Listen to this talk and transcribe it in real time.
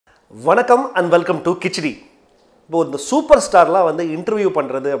வணக்கம் and welcome to khichdi. இப்போ இந்த சூப்பர் ஸ்டார்லாம் வந்து இன்டர்வியூ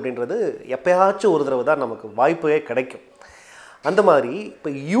பண்ணுறது அப்படின்றது எப்போயாச்சும் ஒரு தடவை தான் நமக்கு வாய்ப்பே கிடைக்கும். அந்த மாதிரி இப்போ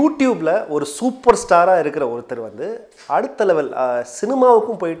யூடியூப்பில் ஒரு சூப்பர் ஸ்டாராக இருக்கிற ஒருத்தர் வந்து அடுத்த லெவல்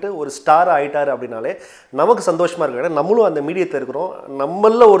சினிமாவுக்கும் போயிட்டு ஒரு ஸ்டாராக ஆகிட்டார் அப்படின்னாலே நமக்கு சந்தோஷமாக இருக்கும். ஏன்னா நம்மளும் அந்த மீடியத்தில் இருக்கிறோம்.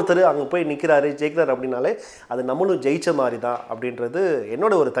 நம்மளில் ஒருத்தர் அங்கே போய் நிற்கிறாரு ஜெயிக்கிறார் அப்படின்னாலே அது நம்மளும் ஜெயித்த மாதிரி தான் அப்படின்றது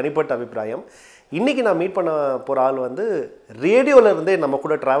என்னோட ஒரு தனிப்பட்ட அபிப்பிராயம். இன்றைக்கி நான் மீட் பண்ண போகிற ஆள் வந்து ரேடியோவில் இருந்தே நம்ம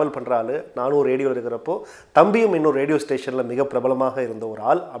கூட ட்ராவல் பண்ணுற ஆள். நானும் ரேடியோவில் இருக்கிறப்போ தம்பியும் இன்னொரு ரேடியோ ஸ்டேஷனில் மிக பிரபலமாக இருந்த ஒரு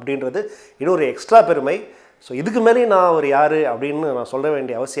ஆள் அப்படின்றது இன்னொரு எக்ஸ்ட்ரா பெருமை. ஸோ இதுக்கு மேலே நான் அவர் யார் அப்படின்னு நான் சொல்ல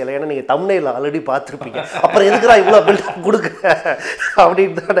வேண்டிய அவசியம் இல்லை. ஏன்னா நீங்கள் தம்ப்நெயில் ஆல்ரெடி பார்த்துருப்பீங்க. அப்புறம் எதுக்குறா இவ்வளோ பில்டப் கொடுக்க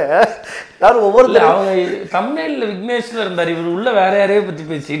அப்படின்னு தானே யாரும் ஒவ்வொருத்தரும் அவங்க தம்ப்நெயிலில் விக்னேஷ்ல இருந்தார், இவர் உள்ள வேற யாரையே பற்றி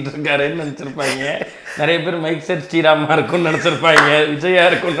பேசிகிட்டு இருக்காருன்னு நினச்சிருப்பாங்க. நிறைய பேர் மைக் செட் ஸ்ரீராமா இருக்கும்னு நினச்சிருப்பாங்க, விஜயா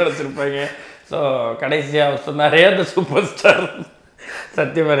இருக்கும்னு நினச்சிருப்பாங்க. ஸோ கடைசியாக அவர் சொன்னாரே அந்த சூப்பர் ஸ்டார்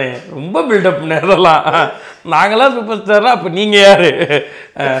சத்தியமானே ரொம்ப பில்டப் நேரலாம். நாங்களாம் சூப்பர் ஸ்டார்னா அப்போ நீங்கள் யார்?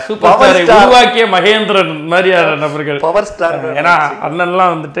 சூப்பர் ஸ்டாரை உருவாக்கிய மகேந்திரன் மாதிரியான நபர்கள் பவர் ஸ்டார். ஏன்னா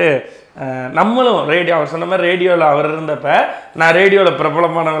அண்ணன்லாம் வந்துட்டு நம்மளும் ரேடியோ அவர் சொன்ன மாதிரி ரேடியோவில் அவர் இருந்தப்ப நான் ரேடியோவில்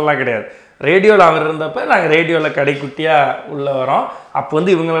பிரபலமானவெல்லாம் கிடையாது. ரேடியோவில் அவர் இருந்தப்போ நாங்கள் ரேடியோவில் கடைக்குட்டியாக உள்ளே வரோம். அப்போ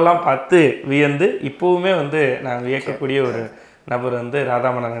வந்து இவங்களெல்லாம் பார்த்து வியந்து இப்போவுமே வந்து நாங்கள் வியக்கக்கூடிய ஒரு நபர் வந்து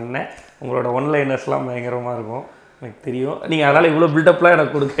ராதாமணன் அண்ணன். உங்களோட ஒன்லைனர்ஸ்லாம் பயங்கரமாக இருக்கும் எனக்கு தெரியும். நீங்கள் அதனால் இவ்வளோ பில்டப்லாம்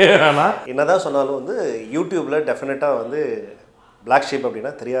எனக்கு கொடுக்க வேணாம். என்ன தான் சொன்னாலும் வந்து யூடியூப்பில் டெஃபினட்டாக வந்து பிளாக் ஷீப்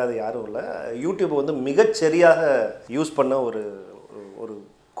அப்படின்னா தெரியாது யாரும் இல்லை. யூடியூப்பை வந்து மிகச்சரியாக யூஸ் பண்ண ஒரு ஒரு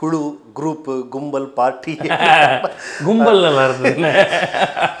குழு, குரூப்பு, கும்பல், பார்ட்டி, கும்பல் நல்லா இருந்தது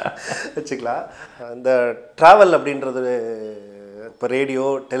வச்சுக்கலாம். இந்த ட்ராவல் அப்படின்றது இப்போ ரேடியோ,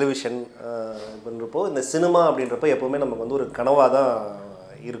 டெலிவிஷன் அப்படின்றப்போ இந்த சினிமா அப்படின்றப்போ எப்போவுமே நமக்கு வந்து ஒரு கனவாக தான்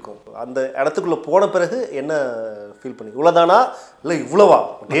இருக்கும். அந்த இடத்துக்குள்ளே போன பிறகு என்ன ஃபீல் பண்ணி இவ்வளோதானா இல்லை இவ்வளோவா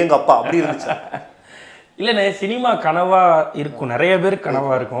எங்கள் அப்பா அப்படி இருந்துச்சு? இல்லைண்ணே, சினிமா கனவாக இருக்கும், நிறைய பேர்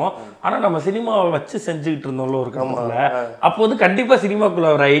கனவாக இருக்கும். ஆனால் நம்ம சினிமாவை வச்சு செஞ்சுக்கிட்டு இருந்தோம்ல ஒரு கனவுல, அப்போ வந்து கண்டிப்பாக சினிமாக்குள்ள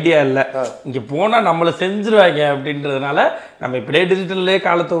ஒரு ஐடியா இல்லை, இங்கே போனால் நம்மளை செஞ்சுருவாங்க அப்படின்றதுனால நம்ம இப்படியே டிஜிட்டல்லே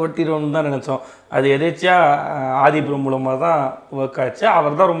காலத்தை ஓட்டிடுவோம்னு தான் நினச்சோம். அது எதேச்சியாக ஆதி மூலமாக தான் ஒர்க் ஆச்சு.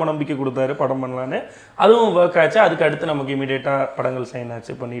 அவர் தான் ரொம்ப நம்பிக்கை கொடுத்தாரு படம் பண்ணலான்னு. அதுவும் ஒர்க் ஆச்சு. அதுக்கு அடுத்து நமக்கு இமீடியட்டாக படங்கள் சைன்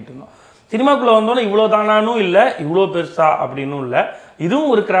ஆச்சு, பண்ணிகிட்டு இருந்தோம். சினிமாக்குள்ளே வந்தோன்னே இவ்வளோ தானானும் இல்லை, இவ்வளோ பெருசா அப்படின்னும் இல்லை.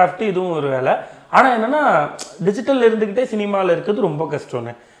 இதுவும் ஒரு கிராஃப்ட், இதுவும் ஒரு வேலை. ஆனால் என்னென்னா டிஜிட்டலில் இருந்துக்கிட்டே சினிமாவில் இருக்கிறது ரொம்ப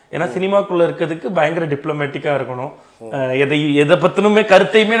கஷ்டம்னு. ஏன்னா சினிமாக்குள்ளே இருக்கிறதுக்கு பயங்கர டிப்ளமேட்டிக்காக இருக்கணும். எதை பற்றினுமே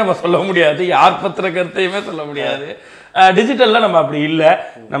கருத்தையுமே நம்ம சொல்ல முடியாது, யார் பற்றின கருத்தையுமே சொல்ல முடியாது. டிஜிட்டலில் நம்ம அப்படி இல்லை.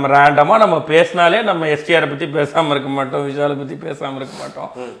 நம்ம ரேண்டமாக நம்ம பேசினாலே நம்ம எஸ்டிஆரை பற்றி பேசாமல் இருக்க மாட்டோம், விஷாலை பற்றி பேசாமல் இருக்க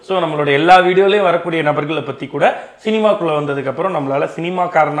மாட்டோம். ஸோ நம்மளோட எல்லா வீடியோலையும் வரக்கூடிய நபர்களை பற்றி கூட சினிமாக்குள்ளே வந்ததுக்கப்புறம் நம்மளால்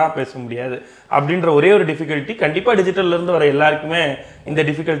சினிமாக்காரனாக பேச முடியாது அப்படின்ற ஒரே ஒரு டிஃபிகல்ட்டி கண்டிப்பாக டிஜிட்டல்லேருந்து வர எல்லாருக்குமே இந்த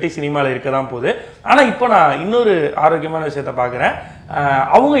டிஃபிகல்ட்டி சினிமாவில் இருக்க தான் போகுது. ஆனால் இப்போ நான் இன்னொரு ஆரோக்கியமான விஷயத்த பார்க்குறேன்.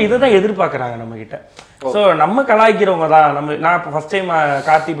 அவங்க இதை தான் எதிர்பார்க்குறாங்க நம்மக்கிட்ட. ஸோ நம்ம கலாய்க்கிறவங்க தான். நான் இப்போ ஃபர்ஸ்ட் டைம்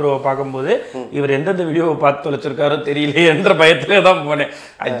கார்த்தி ப்ரோவை பார்க்கும்போது இவர் எந்தெந்த வீடியோவை பார்த்து தொலைச்சிருக்காரோ தெரியலையே என்ற பயத்திலே தான் போனேன்.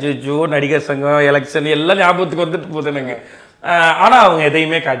 அஜ்ஜோ நடிகர் சங்கம், எலெக்ஷன் எல்லாம் ஞாபகத்துக்கு வந்துட்டு போகுது எனக்கு. ஆனால் அவங்க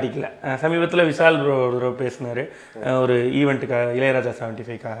எதையுமே காட்டிக்கல. சமீபத்தில் விஷால் ப்ரோ பேசினார், ஒரு ஈவெண்ட்டுக்காக இளையராஜா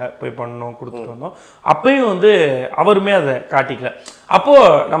 75க்காக போய் பண்ணோம், கொடுத்துட்டு வந்தோம். அப்பயும் வந்து அவருமே அதை காட்டிக்கல.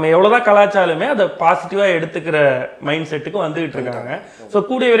 அப்போது நம்ம எவ்வளோதான் கலாச்சாரமே அதை பாசிட்டிவாக எடுத்துக்கிற மைண்ட் செட்டுக்கு வந்துகிட்டு இருக்காங்க. ஸோ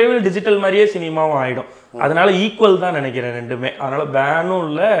கூடிய விரைவில் டிஜிட்டல் மாதிரியே சினிமாவும் ஆகிடும். அதனால ஈக்குவல் தான் நினைக்கிறேன் ரெண்டுமே. அதனால பேனும்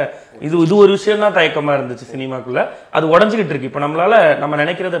இல்லை. இது ஒரு விஷயம் தான் தயக்கமாக இருந்துச்சு சினிமாக்குள்ள. அது உடஞ்சிக்கிட்டு இருக்கு. இப்போ நம்மளால நம்ம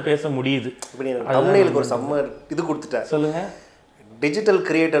நினைக்கிறத பேச முடியுது. ஒரு சம்மர் இது கொடுத்துட்டேன். சொல்லுங்க. டிஜிட்டல்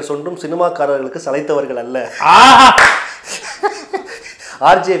கிரியேட்டர்ஸ் ஒன்றும் சினிமாக்காரர்களுக்கு சளைத்தவர்கள் அல்ல.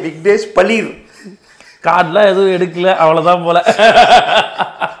 ஆர்ஜே விக்னேஷ் பலீர் கார்டெலாம் எதுவும் எடுக்கல, அவ்வளோதான் போல.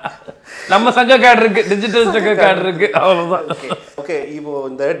 நம்ம சங்க கார்டு இருக்கு, டிஜிட்டல் சங்க கார்டு இருக்கு, அவ்வளோதான். ஓகே, இப்போ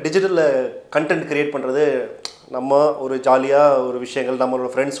இந்த டிஜிட்டலில் கண்டென்ட் கிரியேட் பண்ணுறது நம்ம ஒரு ஜாலியாக ஒரு விஷயங்கள் நம்மளோட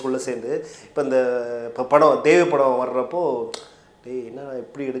ஃப்ரெண்ட்ஸுக்குள்ளே சேர்ந்து இப்போ படம் தேவை படம் வர்றப்போ என்ன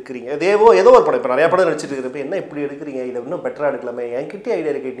இப்படி எடுக்கிறீங்க, ஏதோ ஒரு படம் இப்போ நிறையா படம் நடிச்சிட்டு இருக்கிறப்ப என்ன இப்படி எடுக்கிறீங்க, இதை இன்னும் பெட்டராக எடுக்கலாமே, என்கிட்ட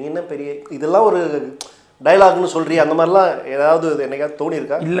ஐடியா இருக்கு, நீ என்ன பெரிய இதெல்லாம் ஒரு டைலாக்னு சொல்றியா, அந்த மாதிரிலாம் ஏதாவது என்னைக்காவது தோணி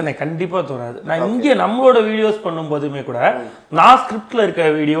இருக்கா? இல்லைண்ணே, கண்டிப்பாக தோணாது. நான் இங்கே நம்மளோட வீடியோஸ் பண்ணும்போதுமே கூட நான் ஸ்கிரிப்டில் இருக்க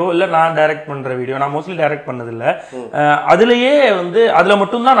வீடியோ இல்லை நான் டைரக்ட் பண்ணுற வீடியோ, நான் மோஸ்ட்லி டைரக்ட் பண்ணதில்லை. அதுலேயே வந்து அதில்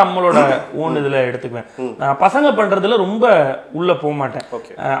மட்டும்தான் நம்மளோட ஓன் இதில் எடுத்துக்குவேன். பசங்க பண்ணுறதுல ரொம்ப உள்ளே போக மாட்டேன்.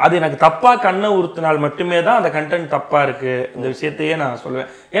 அது எனக்கு தப்பாக கண்ணை உறுத்தினால் மட்டுமே தான் அந்த கண்டென்ட் தப்பாக இருக்குது இந்த விஷயத்தையே நான்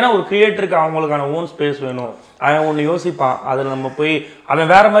சொல்லுவேன். ஏன்னா ஒரு கிரியேட்டருக்கு அவங்களுக்கான ஓன் ஸ்பேஸ் வேணும். அவன் ஒன்று யோசிப்பான், அதில் நம்ம போய்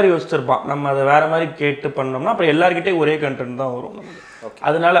அவன் வேறு மாதிரி யோசிச்சிருப்பான், நம்ம அதை வேறு மாதிரி கேட்டு பண்ணோம்னா அப்புறம் எல்லாருக்கிட்டே ஒரே கண்டென்ட் தான் வரும் நமக்கு.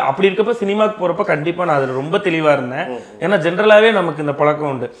 அதனால அப்படி இருக்கப்ப சினிமாக்கு போறப்ப கண்டிப்பா நான் அதுல ரொம்ப தெளிவா இருந்தேன். ஏன்னா ஜென்ரலாவே நமக்கு இந்த பழக்கம்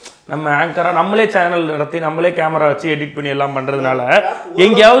உண்டு, நம்ம ஆங்கரா நம்மளே சேனல் நடத்தி நம்மளே கேமரா வச்சு எடிட் பண்ணி எல்லாம் பண்றதுனால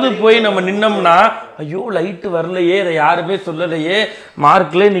எங்கேயாவது போய் நம்ம நின்னோம்னா ஐயோ லைட் வரலையே, இதை யாருமே சொல்லலையே,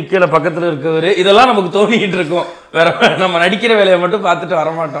 மார்க்ல நிக்கல பக்கத்துல இருக்கவரு, இதெல்லாம் நமக்கு தோணிக்கிட்டு இருக்கும். வேற நம்ம நடிக்கிற வேலையை மட்டும் பார்த்துட்டு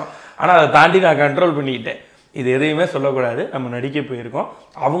வரமாட்டோம். ஆனா அதை தாண்டி நான் கண்ட்ரோல் பண்ணிக்கிட்டேன். இது எதையுமே சொல்லக்கூடாது, நம்ம நடிக்க போயிருக்கோம்.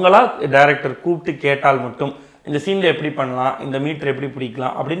 அவங்களா டைரக்டர் கூப்பிட்டு கேட்டால் மட்டும் இந்த சீனில் எப்படி பண்ணலாம், இந்த மீட்டர் எப்படி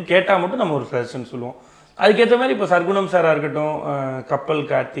பிடிக்கலாம் அப்படின்னு கேட்டால் மட்டும் நம்ம ஒரு சஜஷன் சொல்லுவோம். அதுக்கேற்ற மாதிரி இப்போ சர்க்குணம் சாராக இருக்கட்டும், கப்பல்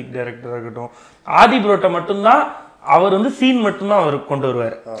கார்த்திக் டைரக்டராக இருக்கட்டும், ஆதி புரோட்டை மட்டும்தான் அவர் வந்து சீன் மட்டும்தான் அவர் கொண்டு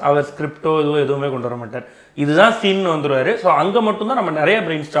வருவார். அவர் ஸ்கிரிப்டோ எதுவுமே கொண்டு வர மாட்டார். இதுதான் சீன் வந்துருவாரு. ஸோ அங்கே மட்டும்தான் நம்ம நிறைய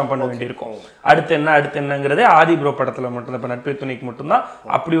பிரெயின் ஸ்டாம் பண்ண வேண்டியிருக்கும். அடுத்து என்னங்கிறதே ஆதி ப்ரோ படத்தில் மட்டும்தான். இப்போ நட்பே துணைக்கு மட்டும்தான்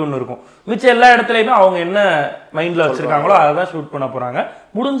அப்படி ஒன்று இருக்கும். மிச்சம் எல்லா இடத்துலையுமே அவங்க என்ன மைண்டில் வச்சிருக்காங்களோ அதை தான் ஷூட் பண்ண போகிறாங்க.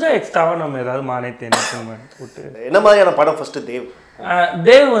 முடிஞ்சால் எக்ஸ்ட்ராவாக நம்ம ஏதாவது மானே தேனை போட்டு. என்ன மாதிரியான படம் ஃபர்ஸ்ட் தேவ்?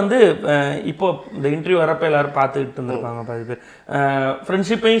 தேவ் வந்து இப்போ இந்த இன்டர்வியூ வரப்போ எல்லாரும் பார்த்துக்கிட்டு இருந்திருப்பாங்க 10 பேர்.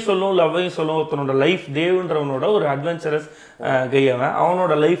 ஃப்ரெண்ட்ஷிப்பையும் சொல்லும், லவ்வையும் சொல்லும். ஒருத்தனோட லைஃப், தேவ்ன்றவனோட ஒரு அட்வென்ச்சரஸ் கையவன்,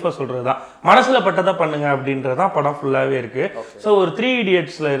 அவனோட லைஃப்பை சொல்கிறது தான். மனசில் பட்டதை பண்ணுங்க அப்படின்றது தான் படம் ஃபுல்லாகவே இருக்குது. ஸோ ஒரு 3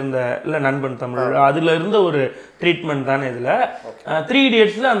 Idiotsல இருந்த இல்லை நண்பன் தமிழ் அதில் இருந்த ஒரு ட்ரீட்மெண்ட் தானே இதில். 3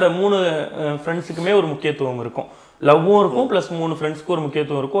 Idiotsல அந்த 3 ஃப்ரெண்ட்ஸுக்குமே ஒரு முக்கியத்துவம் இருக்கும். லவ்வும் இருக்கும், ப்ளஸ் 3 ஃப்ரெண்ட்ஸ்க்கு ஒரு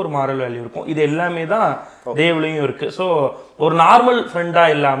முக்கியத்துவம் இருக்கும், ஒரு மாரல் வேல்யூ இருக்கும். இது எல்லாமே தான் தேவ்லையும் இருக்குது. ஸோ ஒரு நார்மல்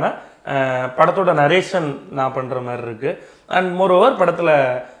ஃப்ரெண்டாக இல்லாமல் படத்தோட நரேஷன் நான் பண்ணுற மாதிரி இருக்குது. அண்ட் மோரோவர் படத்தில்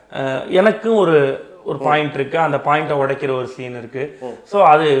எனக்கும் ஒரு பாயிண்ட் இருக்கு, அந்த பாயிண்ட்டை உடைக்கிற ஒரு சீன் இருக்கு. ஸோ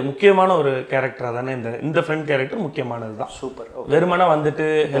அது முக்கியமான ஒரு கேரக்டராக தானே இந்த ஃப்ரெண்ட் கேரக்டர் முக்கியமானது தான். சூப்பர். வெறுமனா வந்துட்டு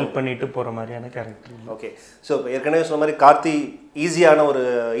ஹெல்ப் பண்ணிட்டு போகிற மாதிரியான கேரக்டர். ஓகே. ஸோ ஏற்கனவே சொன்ன மாதிரி கார்த்தி ஈஸியான ஒரு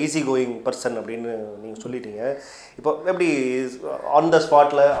ஈஸி கோயிங் பர்சன் அப்படின்னு நீங்கள் சொல்லிட்டீங்க. இப்போ எப்படி ஆன் த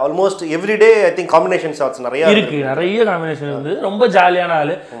ஸ்பாட்டில் almost everyday I think combination shots நிறைய காம்பினேஷன் வந்து ரொம்ப ஜாலியான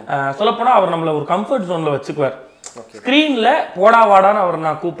ஆள். சொல்லப்போனால் அவர் நம்மளை ஒரு கம்ஃபர்ட் ஜோனில் வச்சுக்குவார். ஸ்க்ரீன்ல போடா வாடான்னு அவர்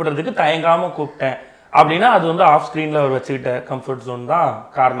நான் கூப்பிடுறதுக்கு தயங்காமல் கூப்பிட்டேன் அப்படின்னா அது வந்து ஆஃப் ஸ்க்ரீனில் அவர் வச்சுக்கிட்ட கம்ஃபர்ட் ஜோன் தான்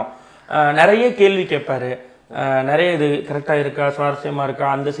காரணம். நிறைய கேள்வி கேட்பாரு, நிறைய இது கரெக்டாக இருக்கா, சுவாரஸ்யமாக இருக்கா,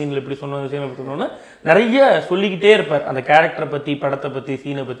 அந்த சீனில் இப்படி சொன்னோம், இந்த சீனில் இப்படி சொன்னோன்னு நிறைய சொல்லிக்கிட்டே இருப்பார். அந்த கேரக்டரை பற்றி, படத்தை பற்றி,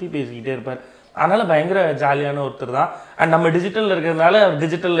 சீனை பற்றி பேசிக்கிட்டே இருப்பார். அதனால் பயங்கர ஜாலியான ஒருத்தர் தான். அண்ட் நம்ம டிஜிட்டலில் இருக்கிறதுனால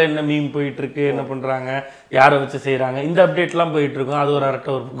டிஜிட்டலில் என்ன மீம் போயிட்டுருக்கு, என்ன பண்ணுறாங்க, யாரை வச்சு செய்கிறாங்க, இந்த அப்டேட்லாம் போயிட்டுருக்கோம். அது ஒரு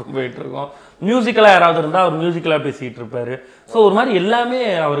அரட்டை ஒரு பக்கம் போயிட்டுருக்கோம். மியூசிக்கலாக யாராவது இருந்தால் அவர் மியூசிக்கலாக பேசிகிட்டு இருப்பார். ஸோ ஒரு மாதிரி எல்லாமே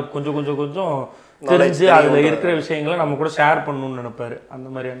அவருக்கு கொஞ்சம் கொஞ்சம் கொஞ்சம் தெரிஞ்சு அதில் இருக்கிற விஷயங்களை நம்ம கூட ஷேர் பண்ணணும்னு நினைப்பாரு. அந்த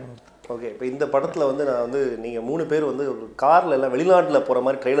மாதிரியான. ஓகே. இப்போ இந்த படத்தில் வந்து நான் வந்து நீங்கள் 3 பேர் வந்து ஒரு காரில் எல்லாம் வெளிநாட்டில் போகிற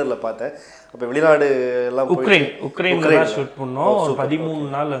மாதிரி ட்ரெய்லரில் பார்த்தேன். அப்போ வெளிநாடு எல்லாம் உக்ரைன் ஷூட் பண்ணோம். 13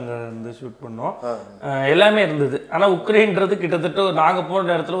 நாள் அங்கே வந்து ஷூட் பண்ணோம். எல்லாமே இருந்தது. ஆனால் உக்ரைன்றது கிட்டத்தட்ட நாங்கள் போன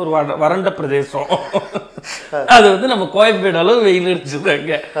நேரத்தில் ஒரு வறண்ட பிரதேசம். அது வந்து நம்ம கோயம்பேடு அளவு வெயில் இருந்துச்சு.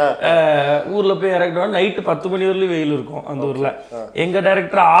 அங்கே ஊரில் போய் இறக்கிட்டோம். நைட்டு 10 மணி வரலையும் வெயில் இருக்கும் அந்த ஊரில். எங்கள்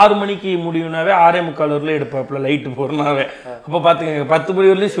டைரக்டர் 6 மணிக்கு முடியும்னாவே 6:45 வரலையும் எடுப்பாப்புல லைட்டு போறனாவே. அப்போ பார்த்துக்கங்க 10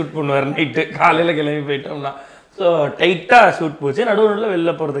 மணி வரலையும் ஷூட் பண்ணுவார் நைட்டு. காலையில் கிளம்பி போயிட்டோம்னா ஸோ டைட்டாக ஷூட் போச்சு. நடுவில்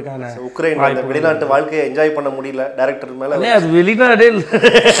வெளில போகிறதுக்கான உக்ரைன் வெளிநாட்டு வாழ்க்கையை என்ஜாய் பண்ண முடியல டைரக்டர் மேலே. அது வெளிநாடே இல்லை,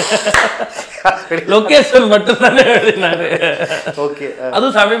 லொக்கேஷன் மட்டும்தானே வெளிநாடு. ஓகே.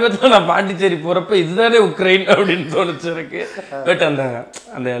 அதுவும் சமீபத்தில் நான் பாண்டிச்சேரி போகிறப்ப இதுதானே உக்ரைன் அப்படின்னு தோணுச்சு எனக்கு. பட்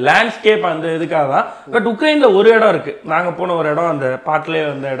அந்த லேண்ட்ஸ்கேப் அந்த இதுக்காக தான். பட் உக்ரைனில் ஒரு இடம் இருக்குது, நாங்கள் போன ஒரு இடம் அந்த பாட்டிலே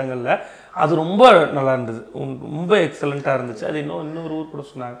வந்த இடங்கள்ல அது ரொம்ப நல்லா இருந்தது, ரொம்ப எக்ஸலண்ட்டாக இருந்துச்சு. அது இன்னொரு ஊர் கூட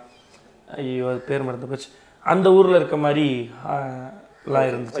சொன்னாங்க, ஐயோ அது பேர் மறந்து போச்சு. அந்த ஊரில் இருக்க மாதிரி எல்லாம்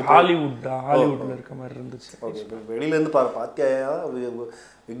இருந்துச்சு. ஹாலிவுட்ல இருக்க மாதிரி இருந்துச்சு. வெளியிலேருந்து பார்த்தியா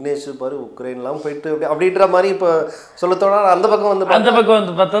விக்னேஷ் பாரு உக்ரைன்லாம் போயிட்டு அப்படின்ற மாதிரி இப்போ சொல்லத்தோட அந்த பக்கம்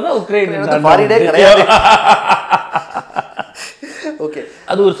வந்து பார்த்தா தான் உக்ரைன் மாறிடே கிடையாது. ஓகே.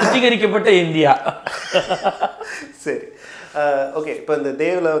 அது ஒரு சுத்திகரிக்கப்பட்ட இந்தியா. சரி. ஓகே. இப்போ இந்த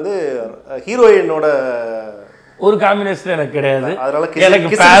தேவ்ல வந்து ஹீரோயினோட ஒரு காம்பினேஷன் எனக்கு கிடையாது, அதனால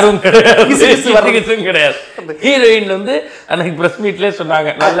எனக்கு பேரும் கிடையாது. ஹீரோயின் வந்து எனக்கு பிரஸ் மீட்லேயே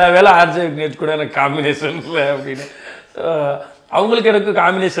சொன்னாங்க, நல்ல வேலை RJ Vignesh கூட எனக்கு காம்பினேஷன் இல்லை அப்படின்னு. அவங்களுக்கு எனக்கு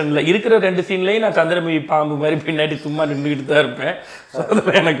காம்பினேஷன் இல்லை. இருக்கிற 2 சீன்லேயும் நான் சந்திரமுகி பாம்பு மாதிரி பின்னாடி சும்மா நின்றுக்கிட்டு தான் இருப்பேன். ஸோ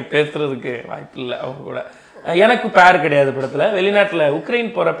அதில் எனக்கு பேசுறதுக்கு வாய்ப்பு இல்லை அவங்க கூட. எனக்கு பேர் கிடையாது படத்தில். வெளிநாட்டில் உக்ரைன்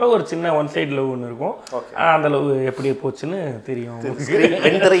போகிறப்ப ஒரு சின்ன ஒன் சைடு லவ் ஒன்று இருக்கும். அந்த லவ் எப்படி போச்சுன்னு தெரியும்,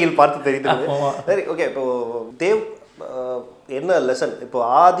 வெண்திரையில் பார்த்து தெரியுது. சரி. ஓகே. இப்போ தேவ் என்ன லெசன், இப்போ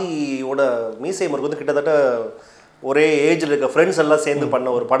ஆதியோட மீசை முறுக்கு வந்து கிட்டத்தட்ட ஒரே ஏஜில் இருக்க ஃப்ரெண்ட்ஸ் எல்லாம் சேர்ந்து பண்ண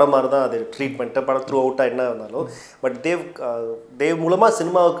ஒரு படம் மாதிரி தான் அது ட்ரீட்மெண்ட்டு. படம் த்ரூ அவுட்டாக என்ன இருந்தாலும் பட் தேவ் மூலமாக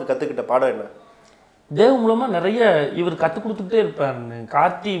சினிமாவுக்கு கற்றுக்கிட்ட பாடம் என்ன? தேவ் மூலமாக நிறைய இவர் கற்றுக் கொடுத்துக்கிட்டே இருப்பார்.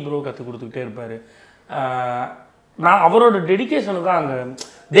 கார்த்தி ப்ரோ கற்றுக் கொடுத்துக்கிட்டே இருப்பார். நான் அவரோட டெடிகேஷனு தான் அங்கே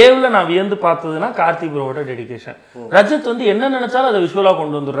தேவில் நான் வியந்து பார்த்ததுன்னா கார்த்தி ப்ரோவோட டெடிகேஷன். ரஜத் வந்து என்ன நினைச்சாலும் அதை விஷுவலாக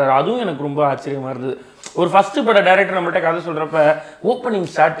கொண்டு வந்துடுறாரு. அதுவும் எனக்கு ரொம்ப ஆச்சரியமா இருந்தது. ஒரு ஃபர்ஸ்ட் பட டைரக்டர் நம்மள்ட்ட கதை சொல்றப்ப ஓப்பனிங்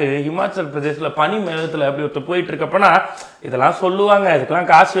ஸ்டார்ட் ஹிமாச்சல் பிரதேசில் பனி மேகத்தில் அப்படி ஒருத்தர் போயிட்டு இருக்கப்பனா இதெல்லாம் சொல்லுவாங்க,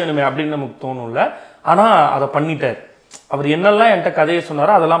 இதுக்கெல்லாம் காசு வேணுமே அப்படின்னு நமக்கு தோணும்ல. ஆனால் அதை பண்ணிட்டார். அவர் என்னெல்லாம் என்கிட்ட கதையை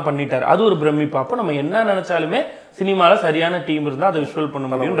சொன்னாரோ அதெல்லாம் பண்ணிட்டார். அது ஒரு பிரமிப்பு. அப்போ நம்ம என்ன நினைச்சாலுமே சினிமாவில் சரியான டீம் இருந்தால் அதை விஷுவல் பண்ண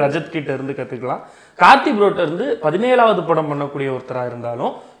முடியும். ரஜத் கிட்ட இருந்து கற்றுக்கலாம். கார்த்தி ப்ரோட்ட இருந்து 17வது படம் பண்ணக்கூடிய ஒருத்தராக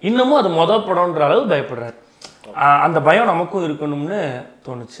இருந்தாலும் இன்னமும் அது மொதல் படம்ன்ற அளவு பயப்படுறாரு. அந்த பயம் நமக்கும் இருக்கணும்னு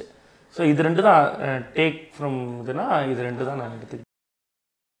தோணுச்சு. ஸோ இது ரெண்டு தான் டேக் ஃப்ரம் இதுனா இது ரெண்டு தான் நான் எடுத்துக்கிட்டேன்.